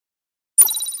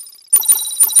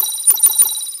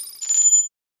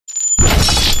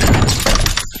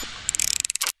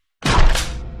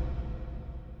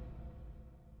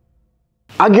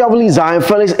Arguably,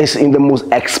 Zionfelix is in the most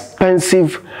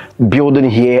expensive building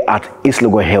here at East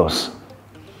Legon Hills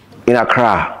in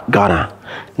Accra, Ghana.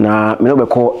 Now, we will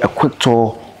call a quick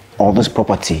tour of this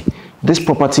property. This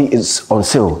property is on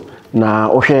sale.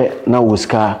 Now, okay, now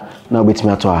Wiska, now with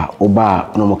me at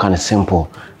Oba, no more kind of simple.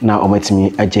 Now, met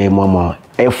me a J Mama,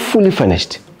 a fully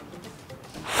finished.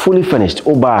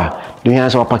 Oba, do you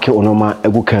have a packet or no ma a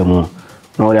good camo?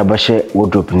 Now, the bashe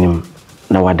wardrobe him.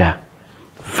 Nawada.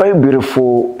 Very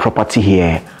beautiful property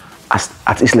here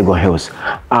at East Legon Hills.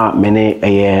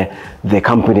 The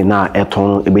company now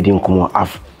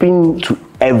I've been to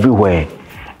everywhere,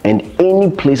 and any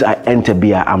place I enter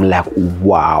beer, I'm like,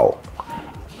 wow.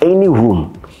 Any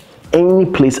room, any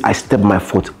place I step my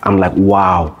foot, I'm like,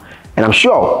 wow. And I'm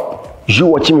sure you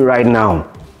watching me right now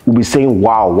will be saying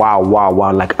wow,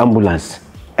 like ambulance.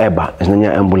 Eba, it's not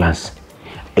ambulance.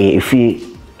 If you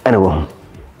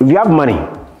have money,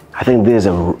 I think this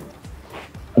is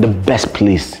the best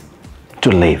place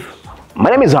to live. My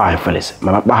name is Zionfelix.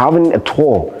 I'm having a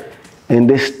tour in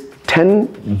this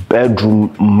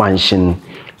 10-bedroom mansion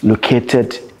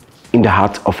located in the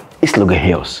heart of East Legon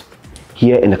Hills,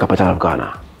 here in the capital of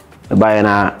Ghana.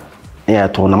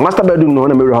 Master bedroom no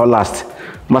one last.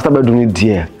 Master bedroom is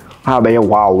here. Wow.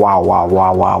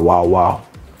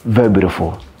 Very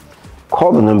beautiful.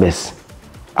 Call the numbers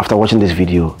after watching this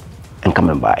video and come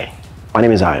and buy. My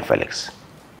name is Zionfelix.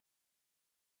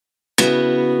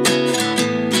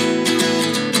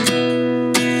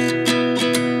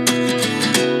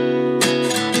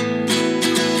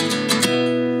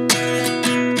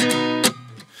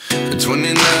 At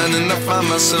 29 and I find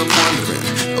myself wondering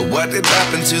what did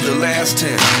happen to the last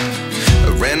 10. I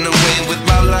ran away with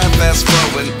my life, fast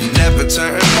forward, never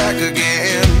turn back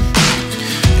again.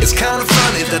 It's kind of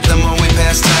funny that the more we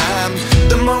pass time,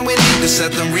 the more we need to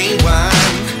set them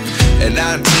rewind. And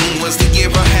 19 was the year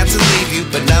I had to leave you,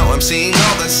 but now I'm seeing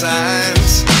all the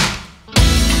signs.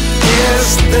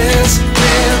 Is this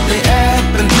really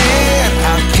happening?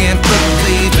 I can't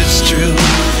believe it's true.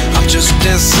 I'm just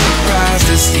as surprised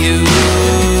as you.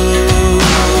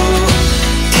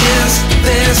 Is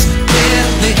this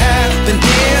really happening?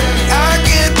 I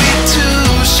can't be too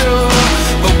sure,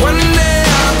 but one day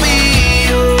I'll be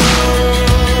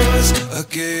yours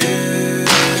again.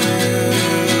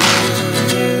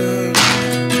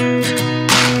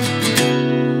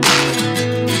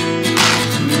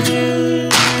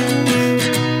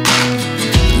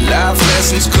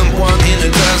 Come one in a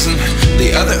dozen,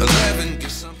 the other 11 get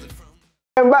something from.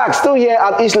 I'm back, still here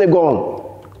at East Legon.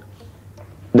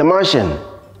 The mansion,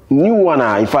 new one.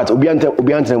 In fact,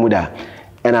 Obiante Muda,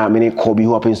 and Mini Kobe,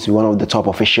 who happens to be one of the top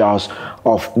officials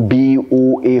of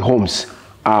BOA Homes,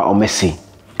 on Messi.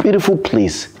 Beautiful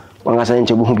place.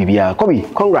 Kobe,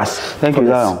 congrats. Thank you,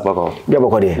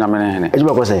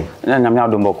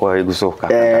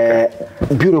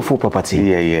 beautiful property.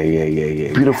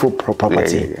 Yeah. Beautiful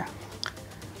property. Yeah.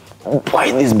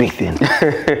 Why this big thing?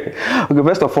 Okay,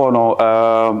 first of all,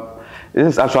 this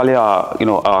is actually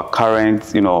our current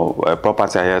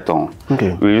property here.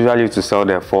 Okay. We usually used to sell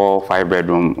the 4-5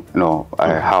 bedroom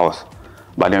house,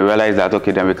 but then we realized that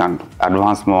okay, then we can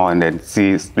advance more and then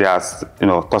see there's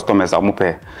customers are more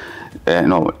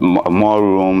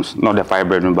rooms, not the 5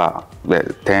 bedroom, but the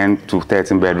 10 to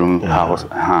 13 bedroom house.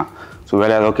 So we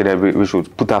realized okay, then we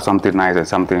should put out something nice and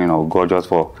something gorgeous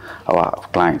for our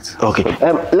clients. Okay.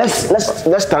 So,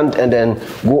 let's stand and then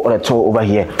go on a tour over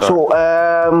here. So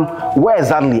where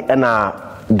exactly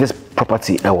this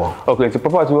property? Okay, it's a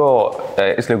property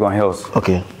where East Legon Hills.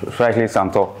 Okay. Slightly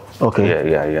Santo.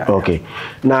 Okay. Yeah. Okay.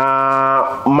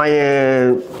 Now my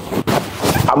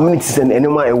amenities and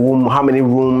animal room. How many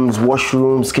rooms?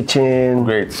 Washrooms, kitchen.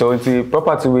 Great. So it's the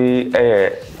property we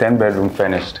 10 bedroom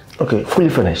furnished. Okay. Fully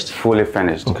furnished. Fully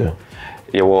furnished. Okay.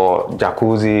 Your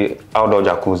jacuzzi, outdoor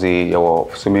jacuzzi, your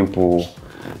swimming pool,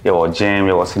 your gym,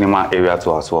 your cinema area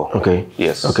too as well. Okay.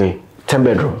 Yes. Okay. 10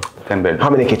 bedroom. 10 bedroom. How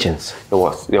many kitchens?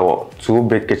 There were 2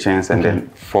 big kitchens and then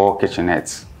 4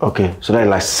 kitchenettes. Okay. So that's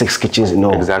like 6 kitchens in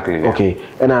all. Exactly. Yeah. Okay.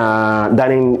 And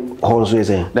dining hall so is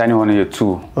it? Dining hall you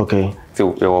 2. Okay.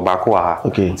 So your back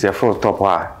okay. It's your full top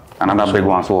another big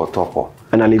one so top.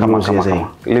 And a living room is it?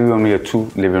 Living room you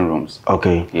 2 living rooms.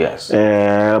 Okay. Yes.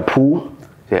 Pool?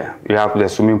 Yeah. You have the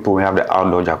swimming pool, we have the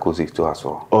outdoor jacuzzi too as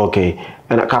well. Okay.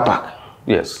 And a car park?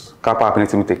 Yes. Car park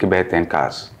needs to take about 10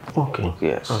 cars. Okay.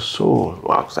 Yes. So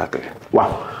wow, exactly.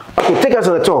 Wow. Okay, take us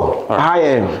on the tour. Right. High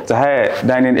end. It's a high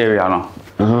dining area now.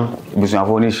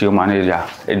 Manager. Yeah.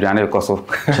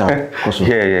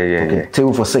 Okay.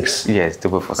 Table for 6. Yes,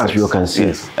 table for 6. As you can see.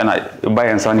 Yes. And I buy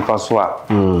and sell a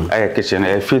kitchen,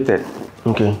 a fitted.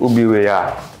 Okay. Ubi we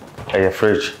are a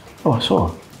fridge. Oh,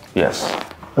 so. Yes.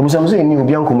 I'm saying you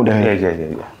be uncle.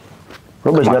 Yeah.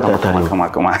 Robert,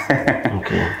 come on.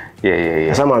 Okay.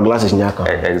 Yeah. Some are glasses in your car.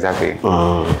 Exactly.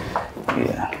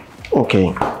 Yeah.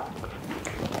 Okay.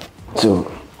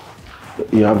 So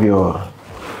you have your.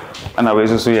 And I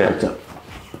was also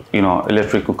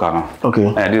electric cooker now. Okay.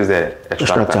 And this is the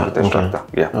extractor. Okay.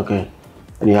 Yeah. Okay.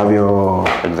 And you have your.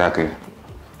 Exactly.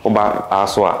 About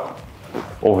also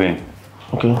oven.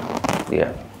 Okay.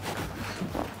 Yeah.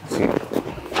 See,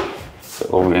 the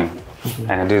oven.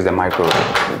 And this is the microwave.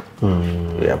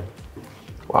 Yeah.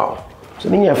 Wow. So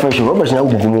then you're fresh. Robert, now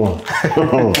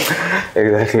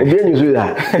Exactly.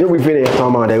 You'll be feeling a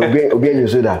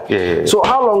that. Yeah. So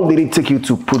how long did it take you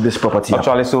to put this property up?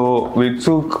 Actually, so we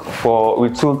took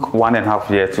 1.5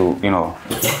 years to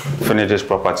finish this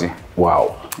property.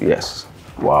 Wow. Yes.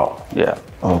 Wow. Yeah.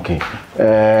 Okay.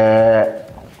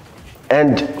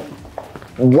 And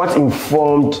what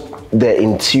informed the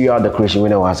interior decoration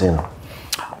when I was in?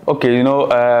 Okay,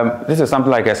 this is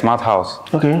something like a smart house.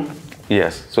 Okay.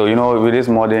 Yes. So with this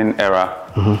modern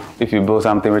era, if you build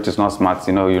something which is not smart,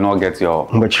 you not get your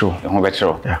home.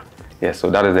 Yeah. Yes. So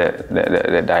that is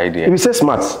the idea. If you say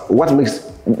smart, what makes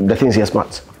the things here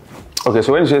smart? Okay.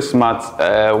 So when you say smart,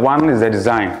 one is the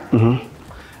design,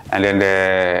 and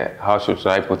then how should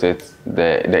I put it?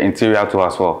 The interior too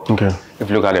as well. Okay. If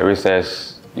you look at the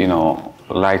recess,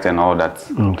 light and all that.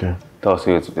 Okay. Tells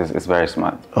you it's very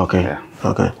smart. Okay. Yeah.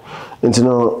 Okay. And to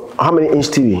know how many inch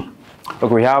TV?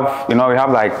 Okay, we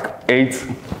have like 8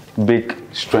 big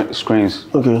screens.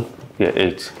 Okay. Yeah,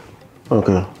 8.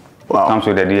 Okay. Wow. Comes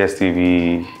with the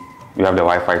DSTV. We have the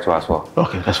Wi-Fi too as well.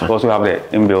 Okay, that's fine. We also have the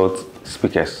inbuilt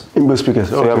speakers. Inbuilt speakers.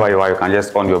 So wherever you are, you can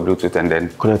just on your Bluetooth and then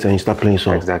connect and start playing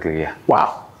songs. Exactly. Yeah.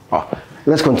 Wow.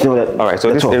 Let's continue with that. All right.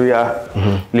 So this area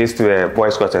leads to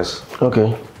boys' quarters.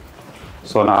 Okay.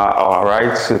 So now our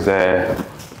right is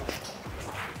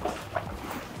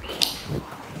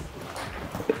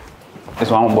this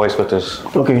one boys' quarters.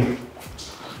 Okay.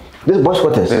 This boys'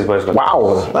 quarters? This is boys' quarters.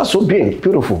 Wow, that's so big,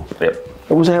 beautiful. Yep.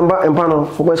 It was a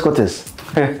for boys' quarters.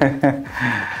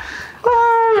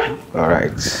 All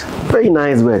right. Very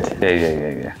nice bed.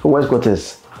 Yeah. For boys'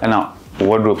 quarters. And now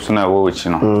wardrobes now which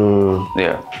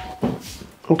Yeah.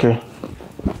 Okay.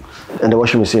 And the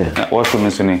washroom is here. Washroom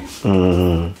is in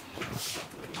here.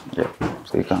 Yeah.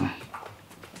 So you can.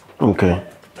 Okay.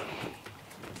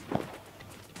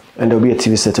 And there'll be a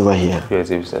TV set over here. Yeah,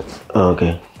 TV set.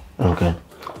 Okay.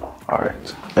 All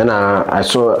right. And I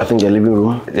saw, I think, the living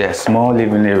room. Yeah, small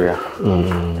living area.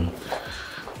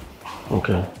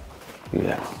 Okay.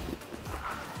 Yeah.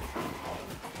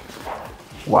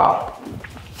 Wow.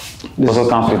 This also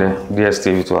comes with the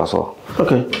DSTV too as well.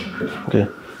 Okay.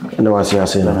 And the one's here, I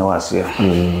see now.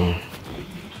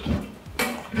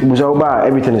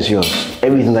 Everything is yours.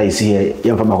 Everything that you see here,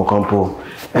 you have a compo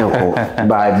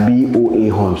by BOA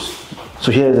Homes.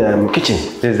 So here's the kitchen.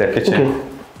 This is the kitchen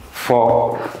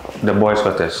for the boys'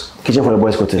 quarters. Kitchen for the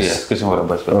boys' quarters? Yes, kitchen for the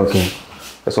boys' quarters. Okay.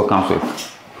 This all comes with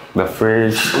the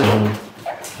fridge.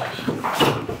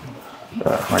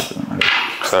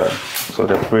 Sorry. So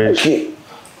the fridge,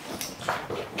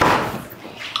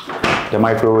 the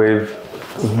microwave,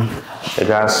 the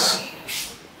gas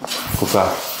cooker,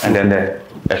 and then the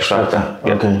extractor.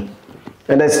 Okay.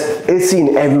 And there's AC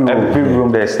in every room? Every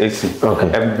room there's AC.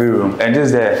 Okay. Every room. And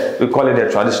this is we call it the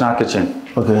traditional kitchen.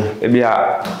 Okay. Maybe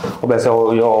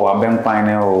your bank pine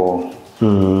or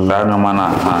Oh,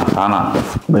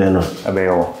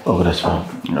 that's fine.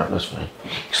 Yeah, that's fine.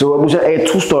 So, a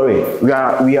 2-story. We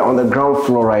are on the ground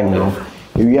floor right now.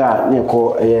 We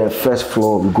are first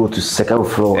floor. We go to second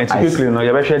floor. And typically, you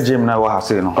have a gym now. What I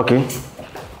say, no? Okay.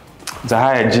 It's a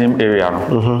high gym area.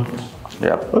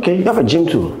 Yeah. Okay, you have a gym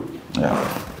too. Yeah.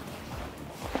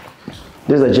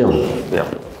 There's a gym. Yeah.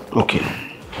 Okay.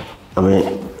 I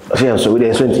mean, so we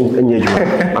didn't swim in your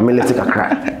gym. I mean, let's take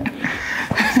Accra.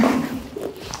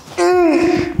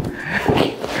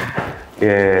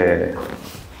 Yeah.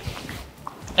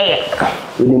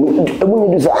 When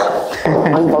you do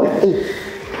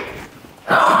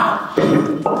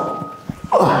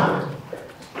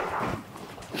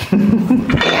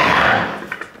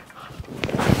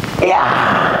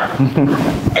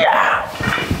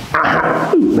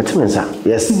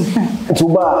Yes. To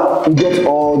get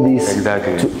all this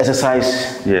to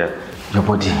exercise your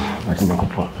body. I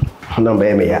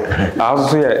also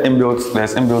see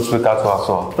there's inbuilt speaker too as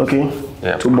well. Okay.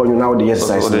 Yeah. To burn you now the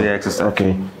exercise. Also the exercise.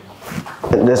 Okay.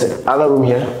 And there's another room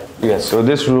here. Yes. So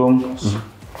this room,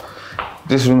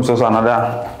 this room is also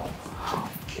another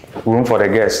room for the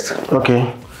guest.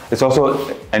 Okay. It's also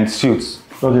en suite.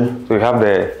 Okay. So you have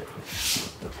the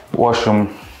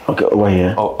washroom. Okay, over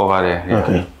here. Over there. Yeah.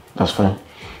 Okay, that's fine.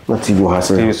 Not TV has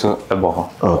TV so ebo.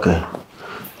 Okay.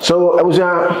 So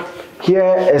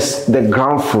here is the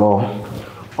ground floor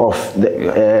of the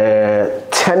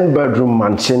 10-bedroom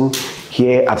mansion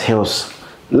here at Hills.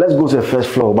 Let's go to the first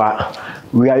floor, but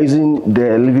we are using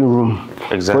the living room.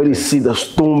 Exactly. Where you see the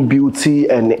stone beauty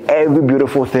and every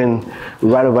beautiful thing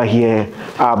right over here.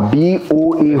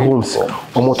 BOA Homes.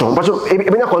 But so, if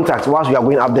you contact whilst we are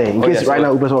going up there, in case right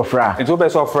now, Uber Fra. It's Uber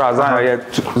Fra, 020.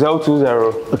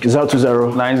 Okay,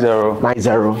 020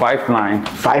 90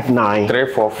 59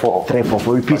 344.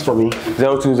 344. Repeat for me.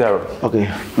 020. Okay.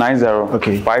 90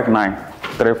 okay. 59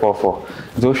 344.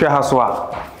 Zosha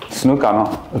Haswa. Snooker no.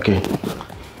 Okay.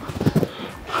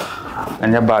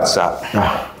 And your bad sir.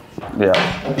 Yeah.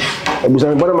 Because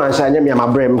I'm bottom man saying me my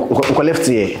brain ko left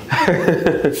here.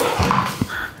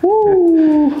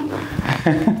 Woo.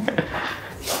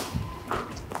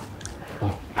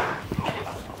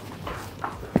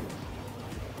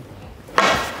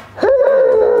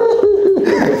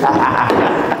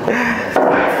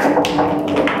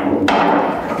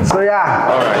 So yeah,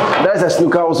 all right. There's a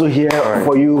snooker also here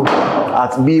for you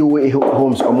at BOA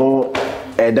Homes.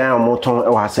 All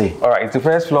right, it's the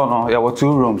first floor now. There were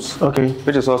 2 rooms. Okay.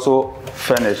 Which is also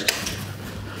furnished.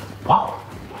 Wow.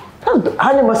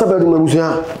 How many master bedroom? This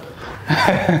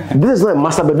is not a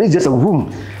master bedroom, this is just a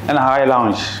room. And a high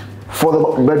lounge. For the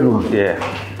bedroom? Yeah.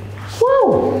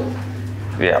 Wow.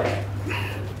 Yeah.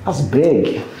 That's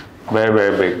big. Very,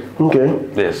 very big. Okay.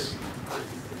 Yes.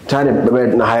 Tiny bed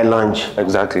and a high lounge.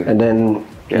 Exactly. And then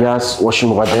yes,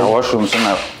 washroom over there. Washroom, so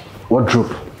now.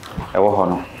 Wardrobe.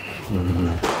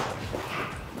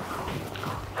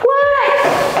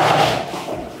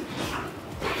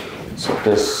 So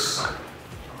this,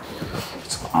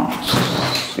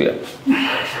 yeah.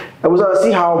 I was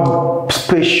see how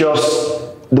spacious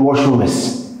the washroom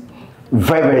is.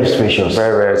 Very, very spacious.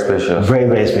 Very, very spacious. Very,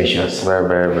 very spacious. Very,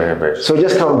 very, very, very. So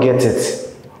just come get it.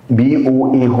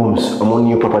 BOA Homes, among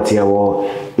new property or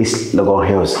East Legon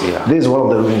Hills. Yeah. This is one of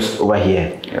the rooms over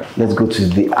here. Yeah. Let's go to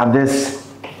the others.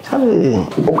 The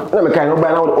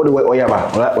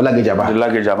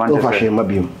luggage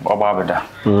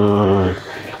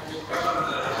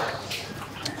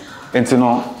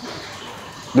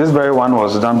this very one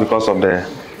was done because of the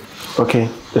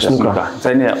the snooker.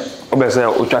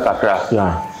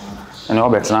 Yeah. And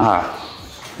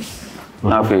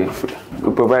now we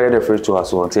provided the fridge to us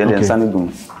so then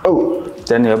oh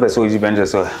then you so easy bench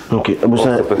so okay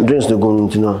drinks the go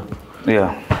into now.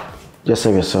 Yeah. Just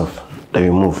save yourself. Then we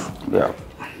move. Yeah.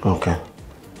 Okay.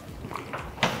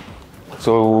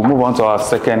 So we'll move on to our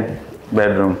second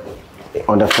bedroom.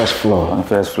 On the first floor. On the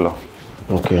first floor.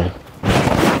 Okay.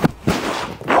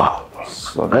 Wow.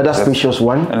 So another spacious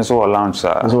one. And it's all a lounge,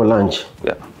 sir. It's all a lounge.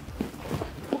 Yeah.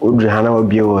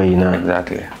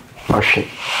 Exactly. Oh shit.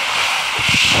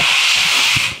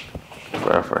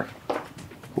 Perfect.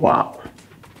 Wow.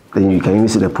 Then you can even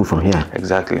see the pool from here.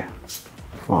 Exactly.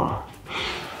 Wow.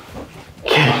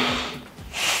 Okay.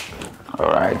 All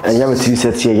right. And you have a TV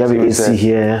set here. You have a AC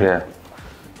here. Yeah.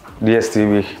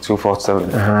 DSTV 247.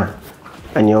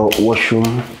 And your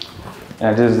washroom.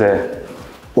 And this is the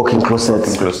walk-in closet.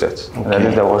 Walk-in closet. Okay. And this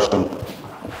is the washroom.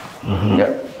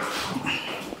 Yeah.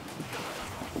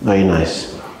 Very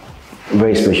nice.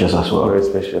 Very spacious as well. Very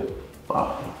spacious.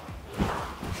 Wow.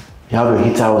 You have a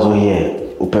heater also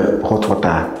here. Open hot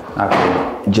water.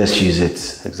 Okay. Just use it.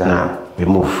 Exactly. Now we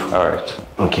move. All right.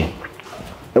 Okay.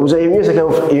 It was a new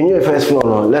first floor.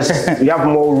 No? We have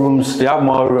more rooms. We have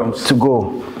more rooms to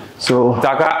go. So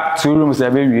Taka 2 rooms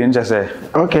there maybe in just say.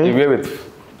 Okay. You with.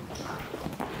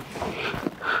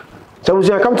 So we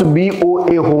come to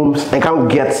BOA Homes and can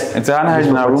get. It's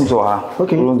an room to her.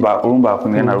 Okay. Room back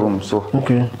in a room. So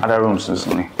okay. Other rooms is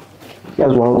only.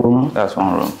 That's one room. That's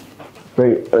one room.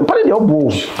 Very. Pardon your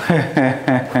bowl.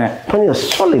 Pardon is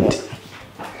solid.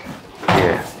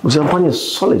 Yeah. We say pardon is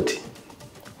solid.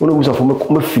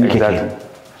 Exactly.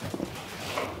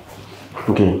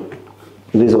 Okay.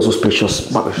 There is also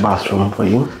spacious bathroom for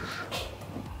you.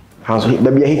 House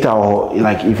maybe a heater or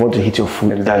like if you want to heat your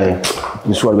food. Exactly.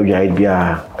 This one maybe I'd be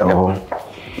a home.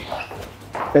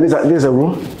 And this is a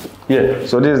room? Yeah.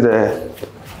 So this is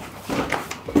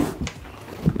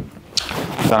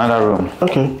another room.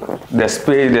 Okay. The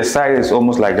space, the size is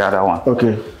almost like the other one.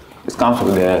 Okay. It comes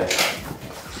with the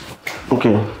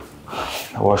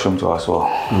washroom too as well.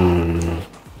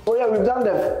 Oh yeah, we've done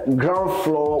the ground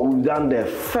floor, we've done the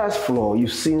first floor.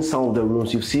 You've seen some of the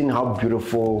rooms, you've seen how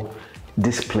beautiful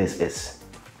this place is.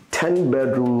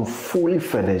 10-bedroom, fully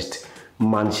furnished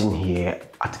mansion here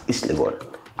at East Legon.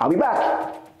 I'll be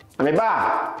back. I'm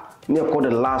back. Near called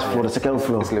the last floor, the second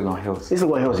floor. East Legon Hills. East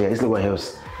Legon Hills, yeah, East Legon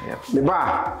Hills. Yep. The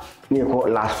bar near called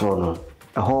last floor, no.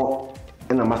 A hall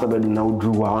and a master bedroom now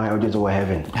drew one I just over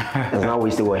heaven. There's now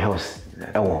East Legon Hills.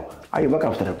 Are you back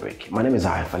after the break? My name is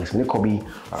Zionfelix. I'm Kobe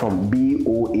from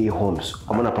BOA Homes.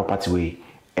 I'm on a property way.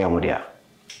 There.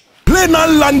 Play now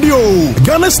Landio,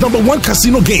 Ghana's #1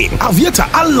 casino game. Aviator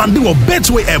Al Landio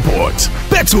Betway Airport.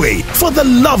 Betway, for the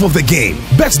love of the game.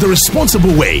 Bet the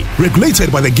responsible way.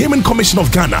 Regulated by the Gaming Commission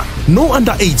of Ghana. No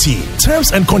under 18.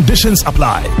 Terms and conditions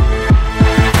apply.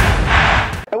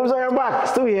 I am back,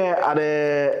 still here at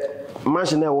the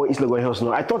mansion there where East Legon Hills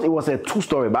now. I thought it was a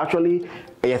 2-story, but actually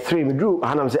a 3. We drew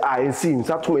and I'm saying I see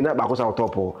start 2 minutes back was our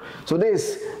top. So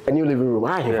this a new living room.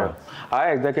 Hi, yeah.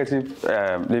 Our executive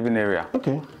living area.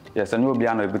 Okay. Yes, and you'll be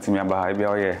able to me about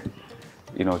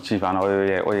you know, chief and and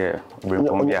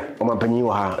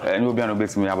you'll be able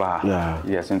to me about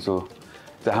yes, and so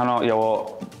the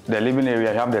living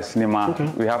area, you have the cinema,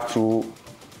 we have 2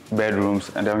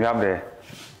 bedrooms, and then we have the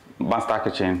master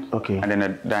kitchen, and then the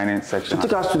dining section. So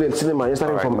take us to the cinema. You're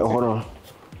starting from hold on.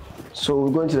 So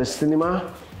we're going to the cinema.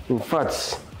 In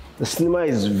fact, the cinema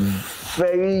is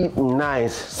very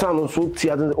nice. Sound also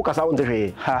theater.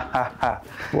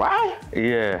 Why?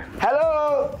 Yeah.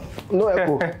 Hello. No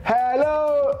echo.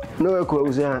 Hello. No echo.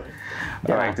 All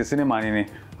right. The cinema,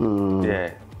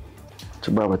 yeah.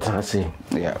 To Baba Tansi.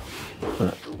 Yeah.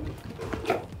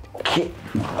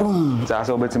 So I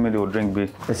saw better me do drink be.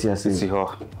 Yes. See her.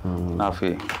 Now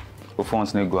fi. The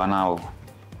phones need go now.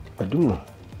 I do know.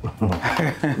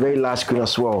 Very large screen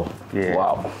as well. Yeah.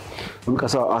 Wow.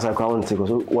 Because I was like, I want to go.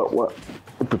 So what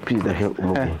prepares the hell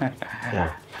movie?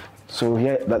 Yeah. So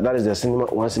here, that is the cinema.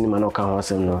 One cinema now can one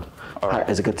cinema. Right.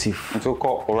 Executive. It's so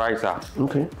called writer.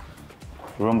 Okay.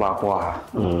 Room back. Wow.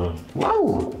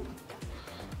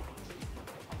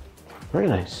 Very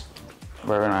nice.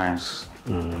 Very nice.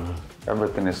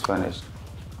 Everything is finished.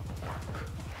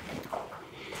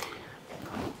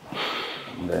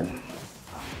 And then.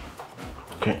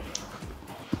 Okay.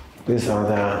 This is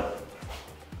another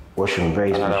washroom,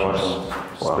 very spacious.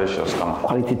 Spacious, come on.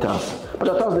 Quality tiles. But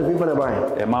the tiles the people buy?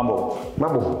 A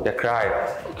marble. They cry.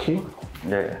 Okay.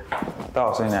 Yeah.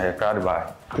 Tiles in there, you cry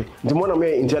buy. Okay. The one I'm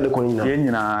in the corner.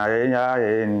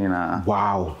 Yeah.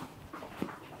 Wow.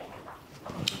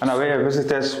 And we have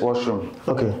visitors washroom.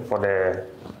 Okay. For the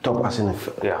top as in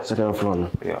the second floor.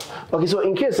 Yeah. Okay, so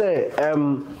in case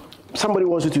somebody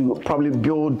wants you to probably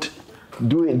do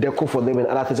a deco for them and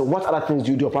other things. So what other things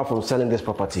do you do apart from selling this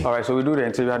property? All right, so we do the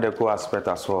interior deco aspect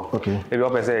as well. Okay. If you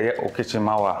want say kitchen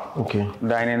mawa. Okay.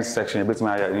 Dining section, a bit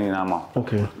my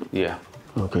okay. Yeah.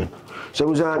 Okay.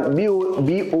 So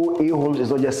BOA Homes is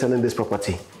not just selling this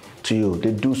property to you.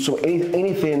 They do so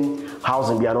anything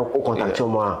housing be no contact or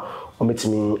meet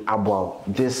me about.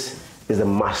 This is the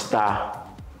master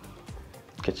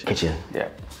kitchen. Yeah.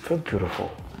 Very beautiful.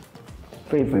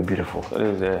 Very, very beautiful.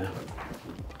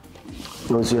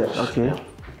 So this is okay.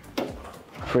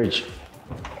 Fridge.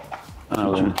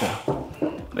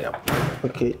 Yeah.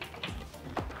 Okay.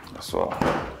 That's well.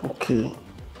 Okay.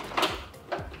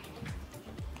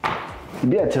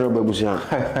 Be a terrible bushia.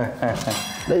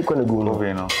 Now you gonna go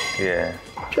no. Yeah.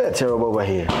 Be a terrible over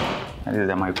here. And this is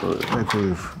a microwave.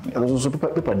 And also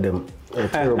paper them.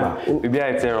 Terrible. Be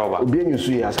a terrible. Be you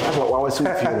see as what was so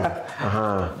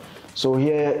So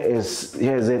here is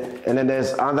it, and then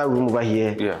there's another room over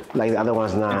here, like the other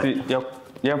ones now.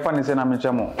 Yeah, funny saying I'm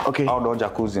okay. Outdoor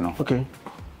jacuzzi, no. Okay.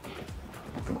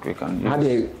 I think we can. How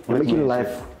they making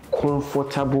life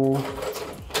comfortable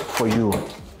for you?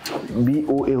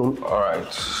 BOA. All right.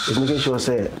 It's making sure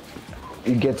say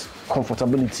you get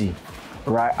comfortability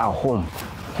right at home.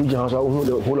 The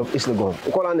whole of East Legon.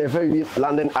 We call it a very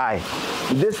London eye.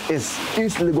 This is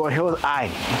East Legon Hills eye.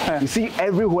 You see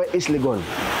everywhere East Legon.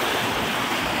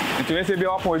 If you say be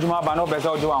up with Juma, but no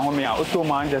better do at home here. Also,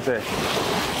 man, just say.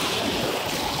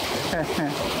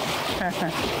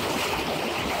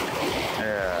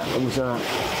 Yeah.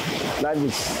 Life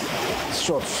is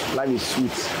short. Life is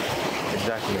sweet.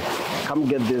 Exactly. Come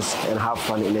get this and have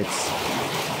fun in it.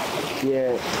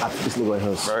 Here at East Legon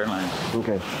Hills. Very nice.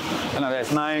 Okay. And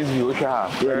there's nice view. Which you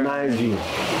have. Yeah, nice view.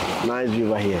 Nice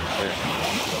view right here. Yeah.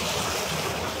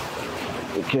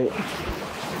 Okay.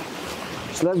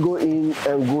 So let's go in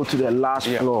and go to the last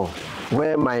floor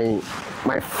where my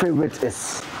favorite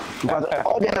is. But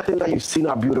all the other things that you've seen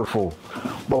are beautiful.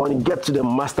 But when you get to the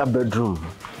master bedroom,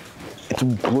 it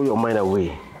will blow your mind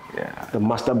away. Yeah. The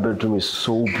master bedroom is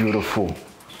so beautiful.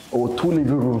 Oh, 2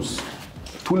 living rooms.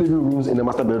 2 living rooms in the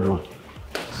master bedroom.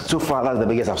 So far, that's the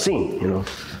biggest I've seen, you know.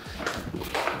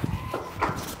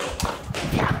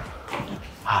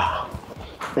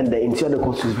 And the interior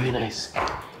decor is very nice.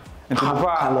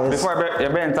 Before you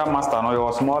enter master, no,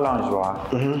 your small lounge.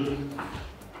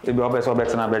 If you have a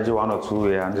better 1 or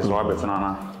 2 and just one better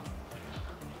now.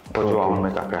 What you want to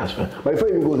make a crash? But before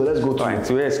you go, let's go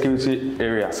to a security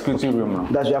area, security room now.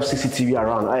 That you have CCTV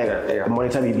around. Yeah.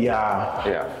 Monitor the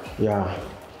Yeah. You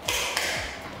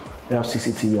have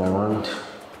CCTV around.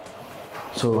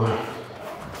 So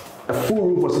a full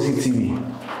room for CCTV.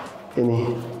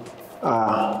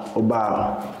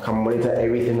 Oba can monitor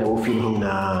everything that we film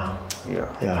now.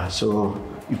 Yeah. So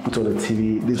you put on the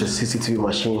TV. This is a CCTV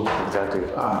machine. Exactly.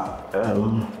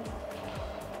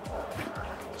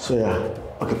 So yeah.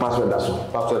 Okay, password that's all.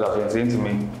 Password that's all. It's into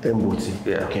me.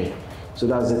 Yeah. Okay. So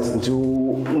that's it. Into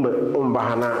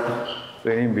Umbahana.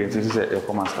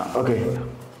 Okay.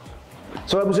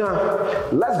 So let's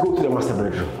go to the master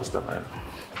bedroom.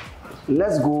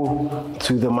 Let's go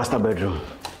to the master bedroom.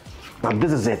 Now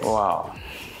this is it. Wow.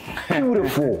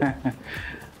 Beautiful.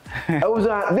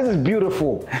 This is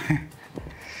beautiful.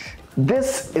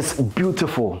 This is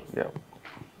beautiful. Yeah.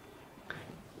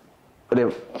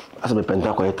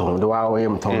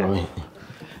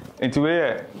 Into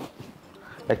a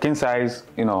king size,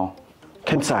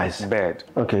 king size bed.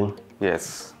 Okay.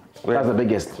 Yes. That's the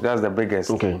biggest. That's the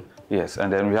biggest. Okay. Yes, and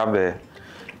then we have the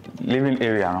living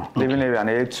area now. Okay. Living area and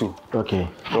A2. Okay.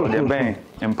 So the bed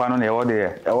in Pano they all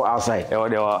there. Outside. They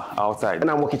are outside. And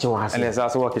I'm working kitchen. And there's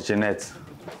also a kitchenette.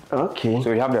 Okay.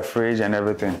 So we have the fridge and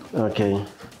everything. Okay.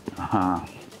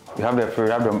 We have the fridge,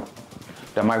 we have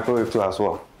the microwave too as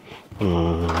well.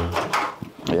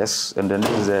 Yes, and then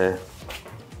this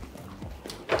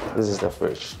is the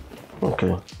fridge.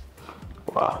 Okay.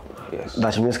 Wow. Yes.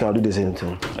 That means I'll do the same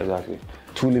thing. Exactly.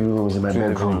 2 living rooms in my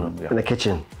bedroom yeah. and a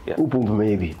kitchen. Yeah.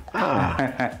 Maybe.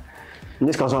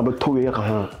 This can about 2 years.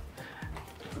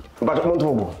 But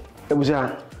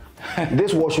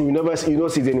this washroom you don't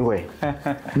see it anywhere.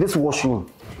 This washroom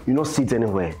you don't see it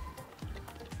anywhere.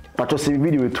 But to see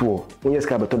video tour, when you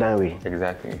can that way.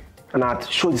 Exactly. And I'd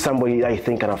show somebody that you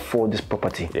think can afford this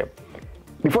property. Yep.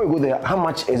 Before you go there, how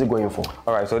much is it going for?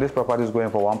 All right, so this property is going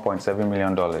for $1.7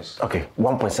 million. Okay,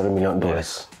 $1.7 million.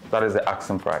 Yes. That is the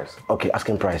asking price. Okay,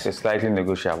 asking price. It's slightly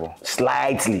negotiable.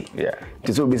 Slightly? Yeah.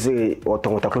 So we say,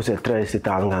 close to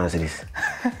 360,000 Ghana cedis.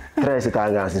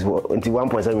 360,000 Ghana cedis. Until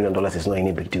 $1.7 million is not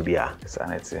any big deal. It's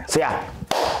an it, yeah. So yeah.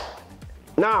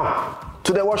 Now,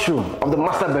 to the washroom of the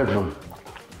master bedroom.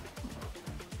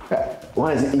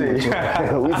 Why is it E?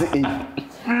 What's it E?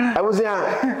 I was here.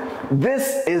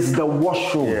 This is the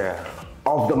washroom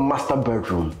of the master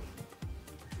bedroom.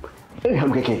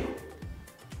 Okay.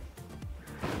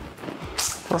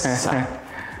 What's that?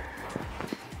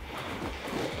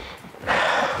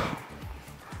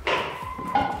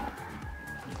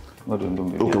 What do you do?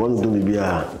 Okay, what do you do?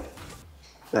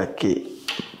 Okay.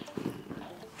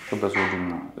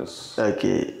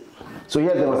 Okay. So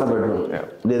here's the master bedroom. Yeah.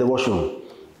 There's the washroom.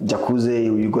 Jacuzzi,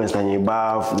 you go and stand in your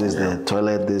bath, there's the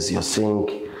toilet, there's your sink,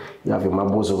 you have your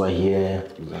marbles over here.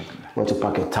 Exactly. You want to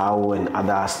pack a towel and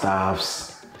other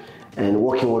stuffs, and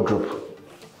walking wardrobe.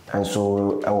 And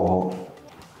so,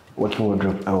 walking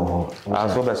wardrobe. I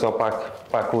saw the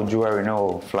pack jewelry,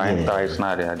 flying ties,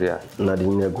 not the idea. No, they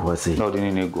need go say. No, they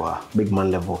need go. Big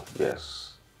man level.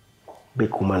 Yes.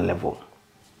 Big woman level.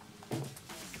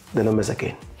 The numbers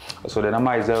again. So the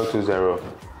number is 020.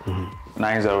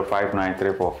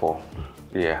 90593444.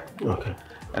 Yeah. Okay.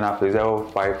 And after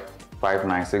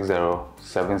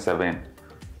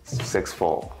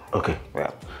 0559607764. Okay.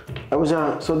 Yeah.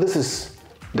 So this is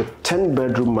the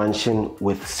 10-bedroom mansion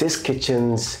with 6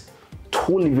 kitchens,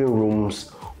 2 living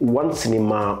rooms, 1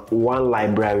 cinema, 1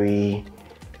 library,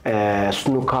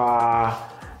 snooker,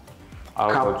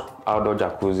 outdoor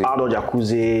jacuzzi.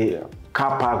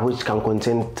 Car park which can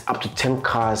contain up to 10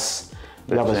 cars.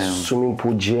 We have a swimming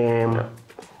pool gym,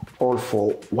 all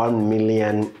for $1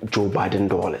 million Joe Biden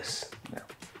dollars.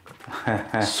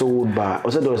 Yeah. Sold by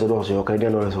 $1 your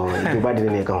Canadian dollars or Joe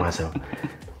Biden in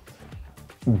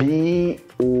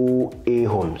BOA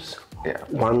Homes. Yeah.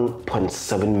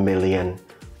 $1.7 million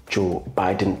Joe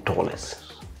Biden dollars.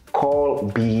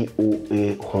 Call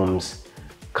BOA Homes.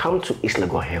 Come to East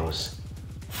Legon Hills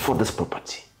for this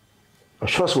property. I'm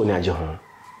sure it's one home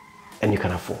and you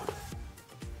can afford.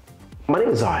 My name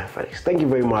is Zionfelix. Thank you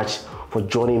very much for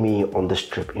joining me on this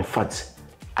trip. In fact,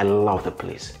 I love the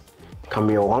place. Come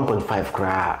here, 1.5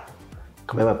 cra.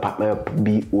 Come here,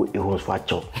 BOA Homes for a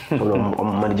chop.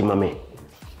 I'm managing my man.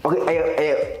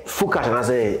 Okay, full cash and I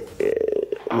say.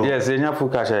 Yes, you have full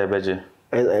cash, Beji.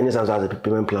 And this has a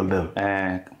payment plan bill.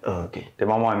 Okay. The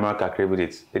mama America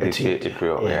credit it is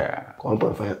April. Yeah.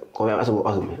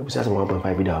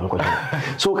 1.5 video.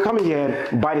 So come here,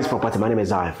 buy this property. My name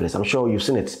is Zionfelix. I'm sure you've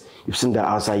seen it. You've seen the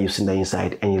outside, you've seen the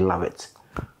inside, and you love it.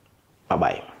 Bye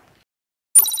bye.